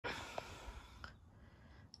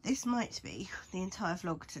this might be the entire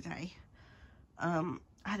vlog today. I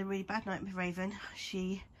had a really bad night with Raven.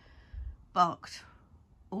 She barked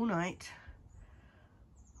all night.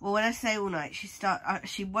 Well, when I say all night,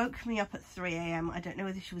 she woke me up at 3 AM. I don't know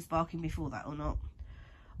whether she was barking before that or not.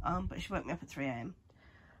 But she woke me up at 3 AM.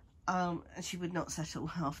 And she would not settle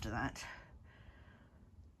after that.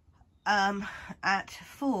 At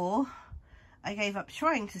 4, I gave up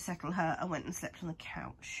trying to settle her and went and slept on the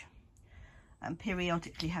couch. And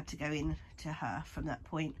periodically had to go in to her from that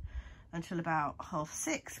point until about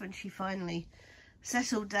 6:30, when she finally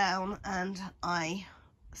settled down and I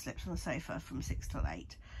slept on the sofa from 6 till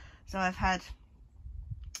 8. So I've had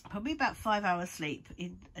probably about 5 hours sleep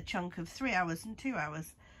in a chunk of 3 hours and 2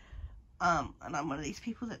 hours. And I'm one of these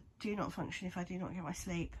people that do not function if I do not get my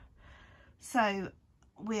sleep. So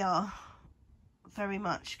we are very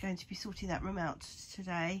much going to be sorting that room out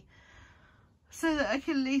today, so that I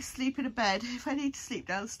can at least sleep in a bed if I need to sleep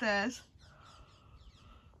downstairs.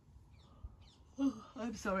 Oh,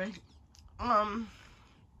 I'm sorry.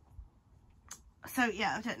 So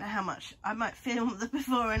yeah, I don't know how much. I might film the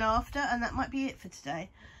before and after, and that might be it for today.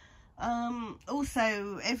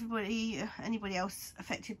 Also, anybody else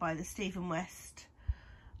affected by the Stephen West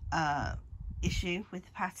issue with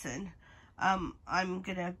the pattern, I'm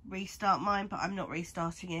gonna restart mine, but I'm not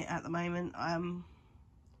restarting it at the moment.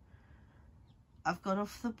 I've gone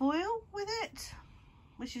off the boil with it,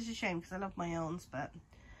 which is a shame because I love my yarns, but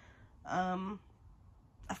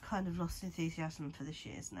I've kind of lost enthusiasm for the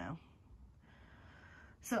shears now.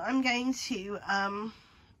 So I'm going to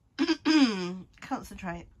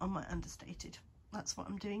concentrate on my understated. That's what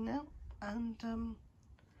I'm doing now. And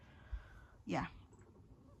yeah,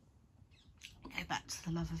 go back to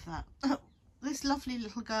the love of that. Oh, this lovely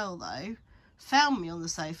little girl though found me on the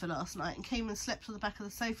sofa last night and came and slept on the back of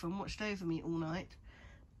the sofa and watched over me all night.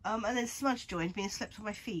 And then Smudge joined me and slept on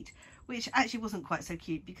my feet, which actually wasn't quite so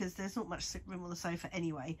cute because there's not much room on the sofa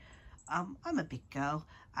anyway. I'm a big girl,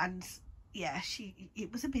 and yeah,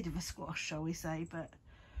 it was a bit of a squash, shall we say, but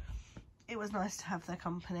it was nice to have their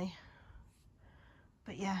company.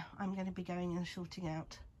 But yeah, I'm going to be going and sorting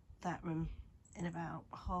out that room in about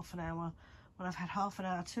half an hour, when I've had half an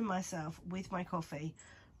hour to myself with my coffee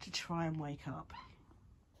to try and wake up.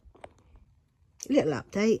 Little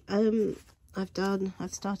update.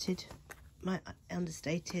 I've started my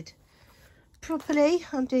understated properly.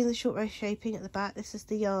 I'm doing the short row shaping at the back. This is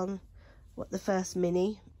the yarn, the first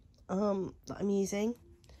mini that I'm using.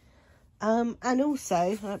 And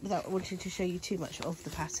also, without wanting to show you too much of the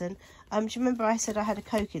pattern, do you remember I said I had a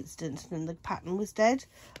coke incident and the pattern was dead?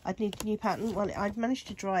 I'd need a new pattern. Well, I'd managed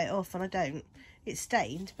to dry it off and I don't. It's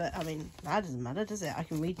stained, but I mean, that doesn't matter, does it? I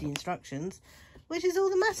can read the instructions, which is all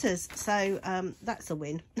that matters. So that's a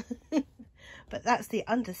win. But that's the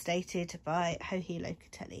understated by Hohi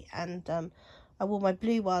Locatelli. And I wore my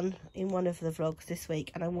blue one in one of the vlogs this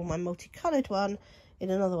week, and I wore my multicoloured one in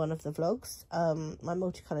another one of the vlogs. My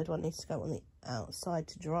multicoloured one needs to go on the outside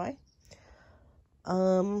to dry.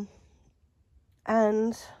 And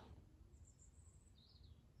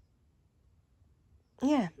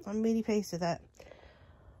yeah, I'm really pleased with that.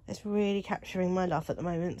 It's really capturing my love at the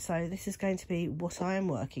moment. So this is going to be what I am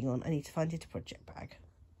working on. I need to find it a project bag.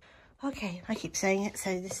 Okay, I keep saying it.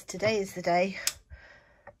 So today is the day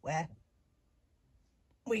where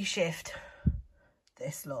we shift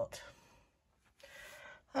this lot.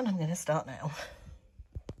 And I'm going to start now.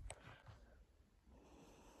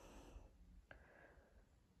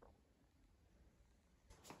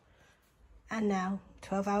 And now,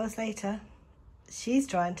 12 hours later, she's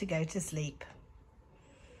trying to go to sleep.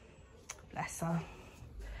 Bless her.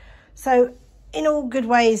 So, in all good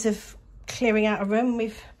ways of clearing out a room,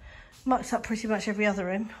 we've mucked up pretty much every other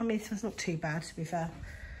room. I mean, this was not too bad, to be fair.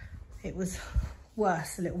 It was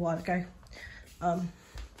worse a little while ago.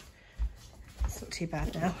 It's not too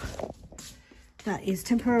bad now. That is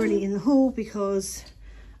temporarily in the hall because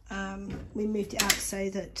we moved it out so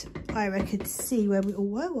that Ira could see where we all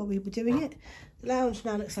were while we were doing it. The lounge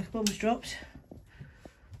now looks like a bomb's dropped.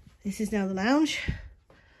 This is now the lounge.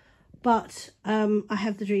 But I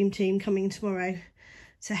have the dream team coming tomorrow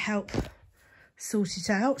to help sort it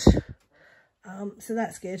out. So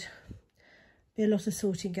that's good. Be a lot of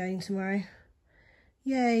sorting going tomorrow.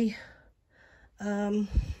 Yay. And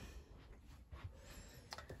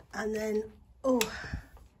then,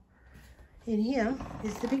 in here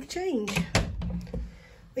is the big change.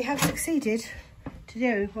 We have succeeded to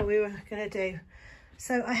do what we were going to do.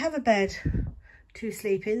 So I have a bed to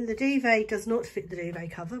sleep in. The duvet does not fit the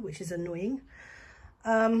duvet cover, which is annoying.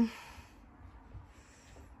 I've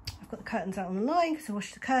got the curtains out on the line because I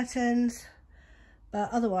washed the curtains. But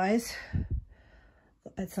otherwise,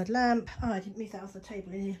 Got bedside lamp. Oh, I didn't move that off the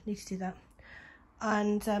table in here. Need to do that.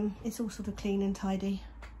 And it's all sort of clean and tidy.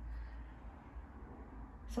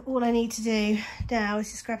 So all I need to do now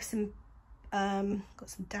is just grab some, got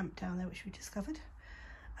some damp down there which we discovered.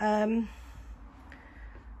 All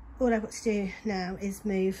I've got to do now is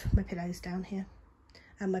move my pillows down here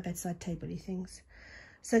and my bedside table-y things.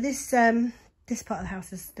 So this this part of the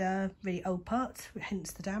house is the really old part,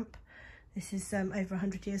 hence the damp. This is over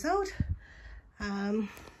 100 years old. And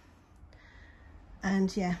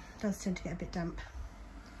yeah, it does tend to get a bit damp.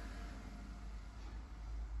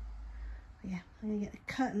 But yeah, I'm going to get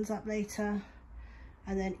the curtains up later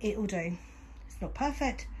and then it'll do. It's not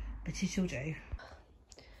perfect, but it'll do.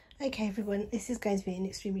 Okay everyone, this is going to be an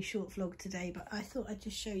extremely short vlog today, but I thought I'd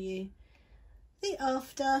just show you the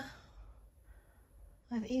after.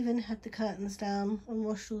 I've even had the curtains down and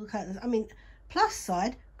washed all the curtains. I mean, plus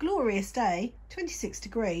side, glorious day, 26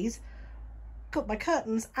 degrees. Got my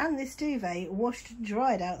curtains and this duvet washed and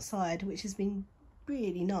dried outside, which has been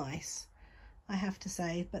really nice, I have to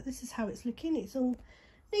say. But this is how it's looking. It's all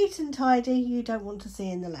neat and tidy. You don't want to see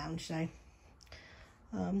in the lounge though,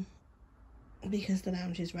 because the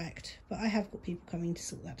lounge is wrecked. But I have got people coming to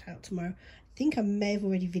sort that out tomorrow. I think I may have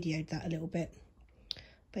already videoed that a little bit.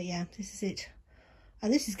 But yeah, this is it.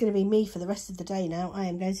 And this is going to be me for the rest of the day now. I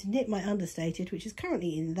am going to knit my understated, which is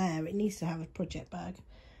currently in there. It needs to have a project bag.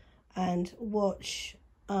 And watch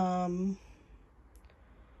either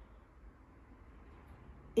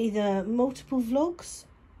multiple vlogs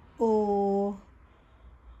or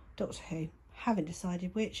Doctor Who. Haven't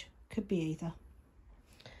decided which. Could be either.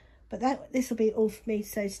 But this will be all for me.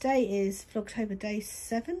 So today is Vlogtober day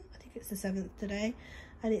 7. I think it's the 7th today.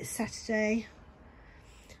 And it's Saturday.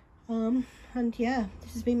 And yeah,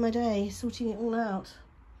 this has been my day, sorting it all out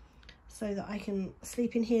so that I can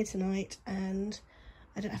sleep in here tonight and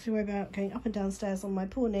I don't have to worry about going up and downstairs on my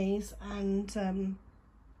poor knees, and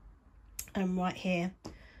I'm right here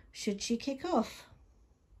should she kick off.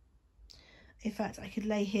 In fact, I could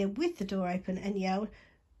lay here with the door open and yell,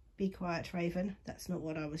 "Be quiet, Raven." That's not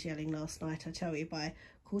what I was yelling last night, I tell you. By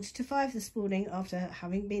 4:45 this morning, after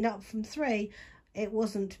having been up from 3, it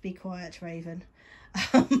wasn't "Be quiet, Raven."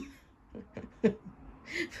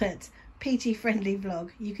 But PG friendly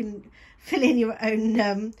vlog. You can fill in your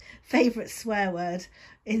own favourite swear word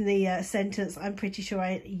in the sentence. I'm pretty sure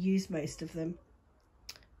I use most of them.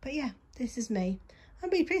 But yeah, this is me. I'm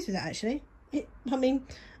really pleased with that actually. I mean,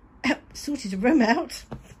 sorted a room out.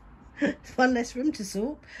 One less room to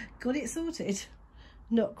sort. Got it sorted.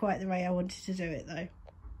 Not quite the way I wanted to do it though.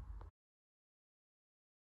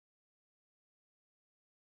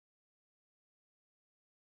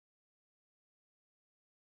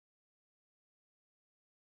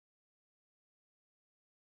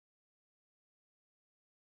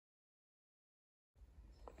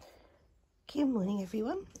 Good morning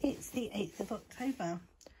everyone, it's the 8th of October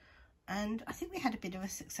and I think we had a bit of a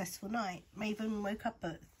successful night. Raven woke up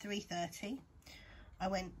at 3:30. I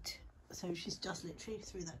went, so she's just literally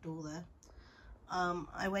through that door there.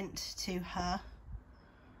 I went to her,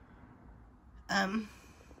 I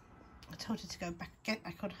told her to go back, get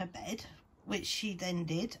back on her bed, which she then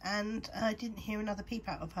did, and I didn't hear another peep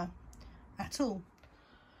out of her at all.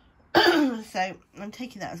 So I'm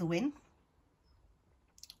taking that as a win.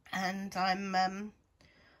 And I've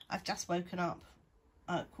just woken up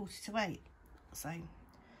at 7:45, so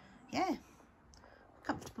yeah,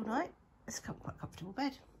 comfortable night. It's quite comfortable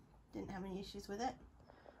bed. Didn't have any issues with it.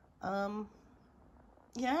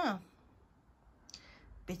 Yeah,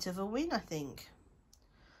 bit of a win, I think.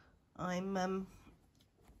 I'm going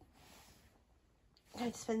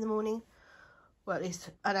to spend the morning, well, at least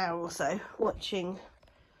an hour or so, watching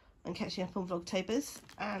and catching up on Vlogtobers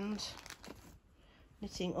and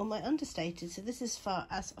knitting on my understated. So this is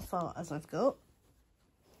as far as I've got.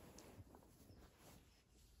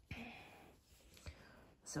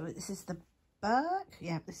 So this is the back.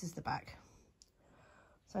 Yeah, this is the back.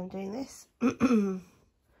 So I'm doing this. I'm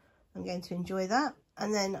going to enjoy that,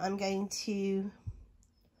 and then I'm going to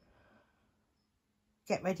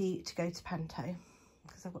get ready to go to Panto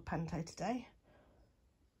because I've got Panto today.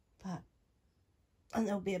 And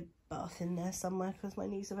there'll be a bath in there somewhere because my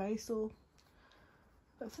knees are very sore.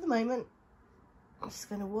 But for the moment, I'm just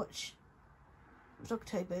going to watch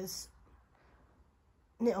Vlogtobers,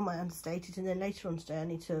 knit on my understated, and then later on today I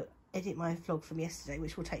need to edit my vlog from yesterday,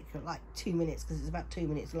 which will take like 2 minutes because it's about 2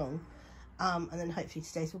 minutes long. And then hopefully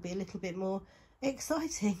today's will be a little bit more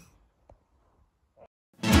exciting.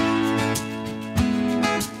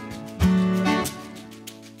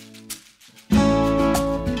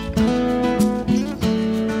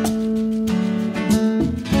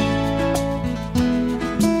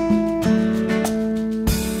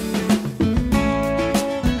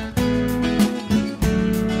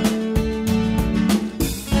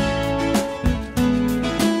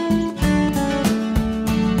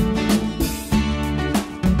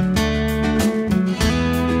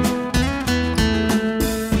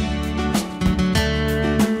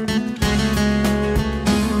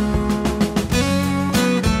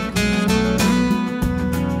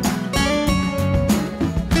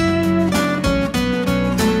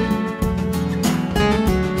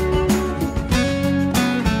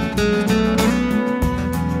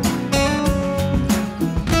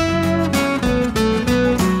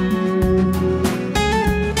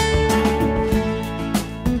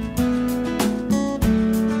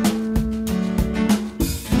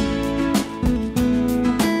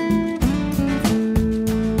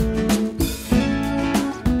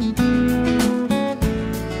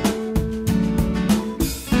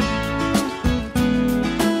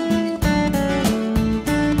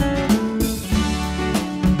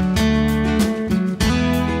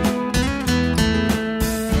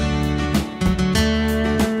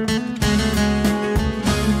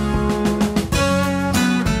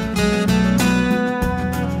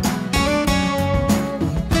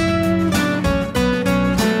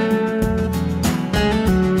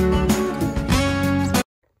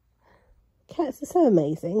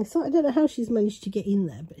 amazing. So I don't know how she's managed to get in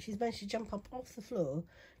there, but she's managed to jump up off the floor,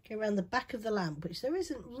 go around the back of the lamp, which there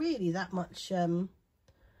isn't really that much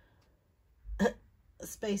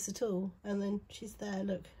space at all. And then she's there,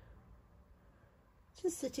 look.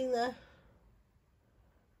 Just sitting there.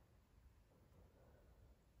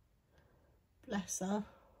 Bless her.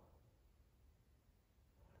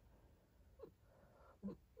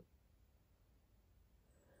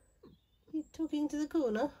 You talking to the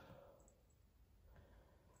corner?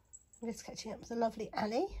 I'm just catching up with the lovely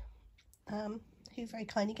Annie, who very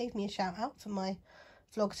kindly gave me a shout out for my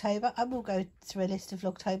Vlogtober. I will go through a list of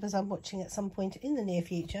Vlogtobers I'm watching at some point in the near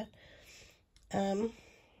future. And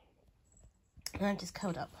I'm just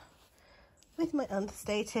curled up with my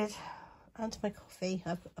understated and my coffee.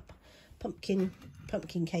 I've got a pumpkin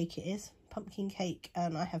cake, it is. Pumpkin cake,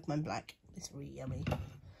 and I have mine black. It's really yummy.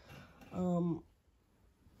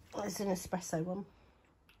 It's an espresso one.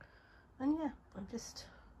 And yeah, I'm just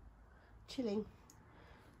chilling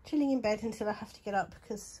in bed until I have to get up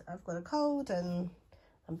because I've got a cold and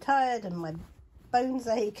I'm tired and my bones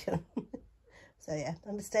ache. So yeah,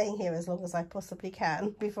 I'm staying here as long as I possibly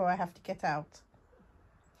can before I have to get out.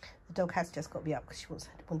 The dog has just got me up because she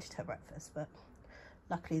wanted her breakfast, but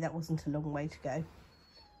luckily that wasn't a long way to go.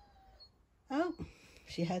 Oh,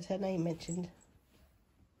 she had her name mentioned.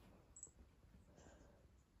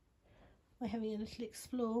 We're having a little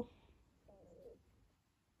explore.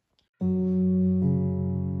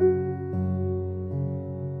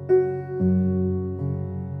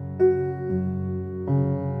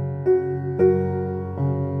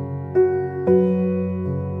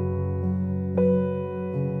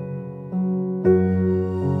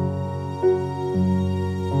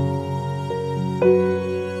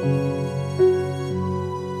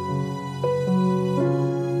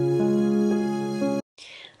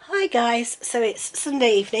 Hi guys, so it's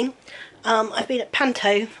Sunday evening. I've been at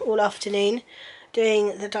Panto all afternoon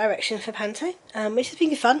doing the direction for Panto, which has been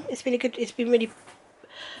good fun.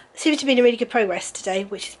 Seems to be in a really good progress today,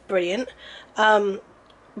 which is brilliant.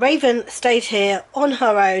 Raven stayed here on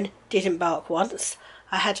her own, didn't bark once.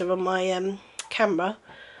 I had her on my camera,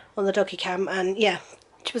 on the doggy cam, and yeah,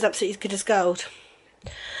 she was absolutely as good as gold.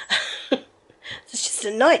 It's just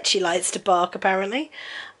at night she likes to bark, apparently.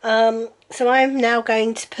 So I'm now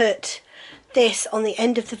going to put this on the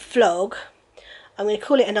end of the vlog. I'm going to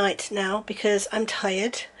call it a night now because I'm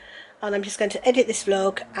tired, and I'm just going to edit this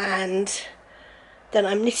vlog, and then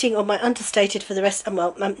I'm knitting on my understated for the rest.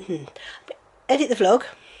 Edit the vlog,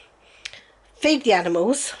 feed the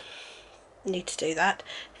animals, need to do that,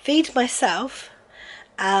 feed myself,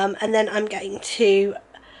 and then I'm going to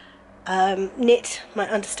knit my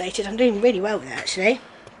understated. I'm doing really well with it actually.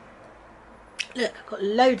 Look, I've got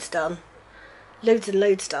loads done, loads and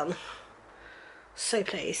loads done. So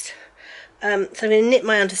pleased. So I'm going to knit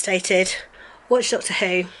my understated, watch Doctor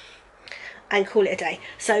Who, and call it a day.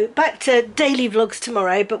 So back to daily vlogs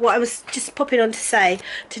tomorrow, but what I was just popping on to say,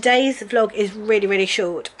 today's vlog is really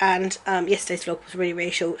short, and yesterday's vlog was really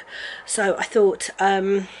short, so I thought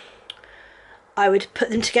I would put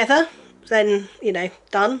them together, then, you know,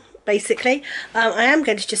 done basically. I am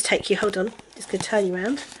going to just take you, hold on, just going to turn you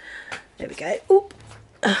around. There we go. Oop.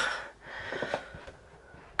 I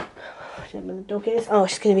don't know where the dog is. Oh,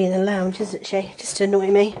 she's going to be in the lounge, isn't she? Just to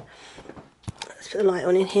annoy me. Let's put the light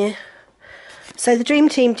on in here. So the dream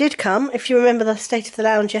team did come, if you remember the state of the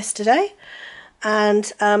lounge yesterday,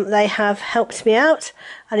 and they have helped me out,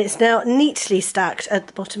 and it's now neatly stacked at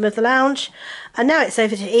the bottom of the lounge. And now it's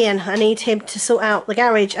over to Ian. I need him to sort out the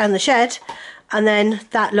garage and the shed, and then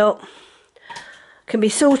that lot can be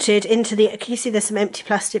sorted into the, can you see there's some empty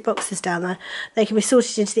plastic boxes down there? They can be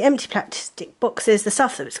sorted into the empty plastic boxes. The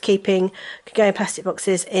stuff that's keeping can go in plastic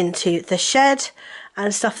boxes into the shed,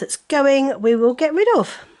 and stuff that's going we will get rid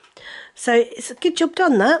of. So it's a good job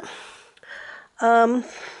done, that. Do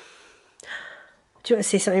you want to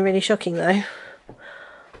see something really shocking though?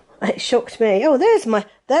 It shocked me. Oh, there's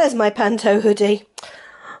my Panto hoodie.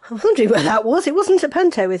 I'm wondering where that was. It wasn't at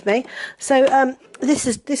Panto with me. So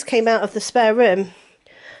this came out of the spare room.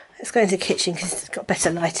 Let's go into the kitchen because it's got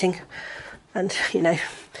better lighting, and you know,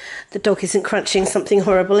 the dog isn't crunching something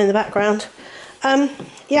horrible in the background.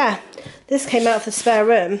 Yeah, this came out of the spare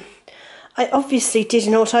room. I obviously did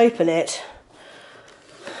not open it.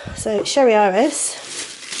 So Sherry Iris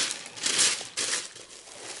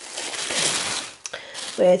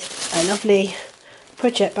with a lovely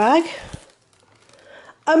project bag.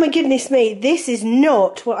 Oh my goodness me, this is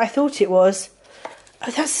not what I thought it was. Oh,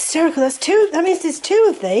 that's hysterical. That's two. That means there's two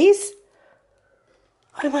of these.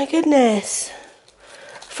 Oh my goodness.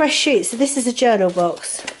 Fresh sheets. So this is a journal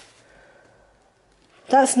box.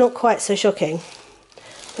 That's not quite so shocking.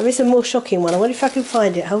 There is a more shocking one. I wonder if I can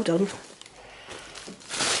find it. Hold on.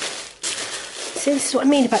 See, this is what I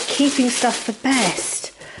mean about keeping stuff for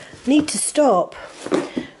best. Need to stop.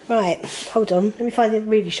 Right, hold on. Let me find the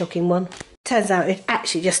really shocking one. Turns out it's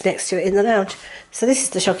actually just next to it in the lounge. So this is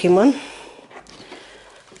the shocking one.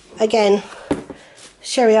 Again,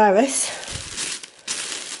 Sherry Iris.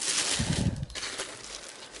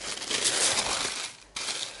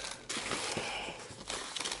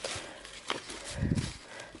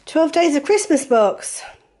 "12 Days of Christmas" box.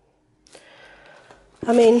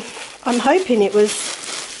 I mean, I'm hoping it was...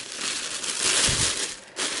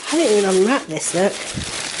 I didn't even unwrap this, look.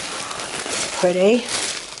 It's pretty.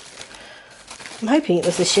 I'm hoping it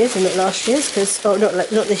was this year's and not last year's, because... Oh, not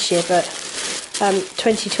this year, but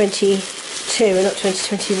 2022 and not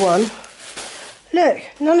 2021. Look,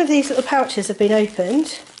 none of these little pouches have been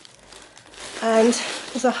opened. And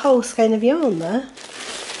there's a whole skein of yarn there.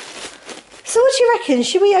 So what do you reckon?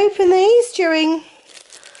 Should we open these during...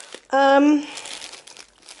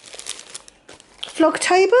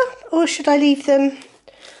 Vlogtober, or should I leave them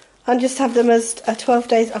and just have them as a 12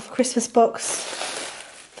 Days of Christmas box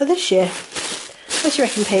for this year? What do you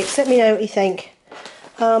reckon, peeps? Let me know what you think.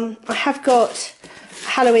 I have got a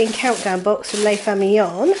Halloween countdown box from Lay Family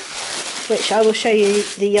Yarn, which I will show you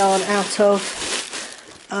the yarn out of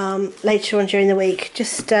later on during the week.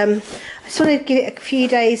 Just I just want to give it a few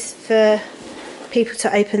days for people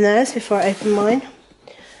to open theirs before I open mine,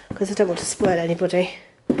 because I don't want to spoil anybody.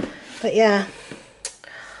 But yeah,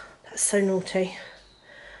 that's so naughty.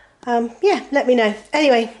 Yeah, let me know.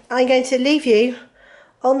 Anyway, I'm going to leave you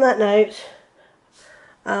on that note,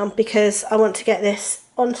 because I want to get this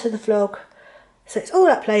onto the vlog so it's all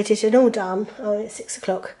uploaded and all done. Oh, it's 6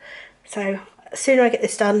 o'clock. So the sooner I get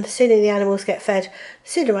this done, the sooner the animals get fed, the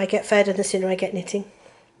sooner I get fed, and the sooner I get knitting.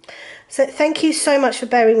 So thank you so much for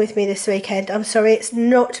bearing with me this weekend. I'm sorry it's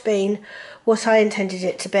not been what I intended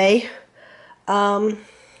it to be.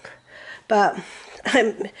 But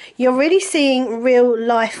you're really seeing real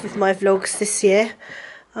life with my vlogs this year.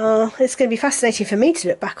 It's going to be fascinating for me to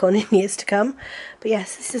look back on in years to come. But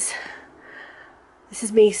yes, this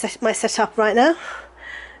is me, my setup right now.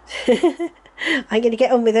 I'm going to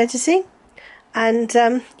get on with editing, and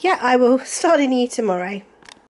yeah, I will start in you tomorrow.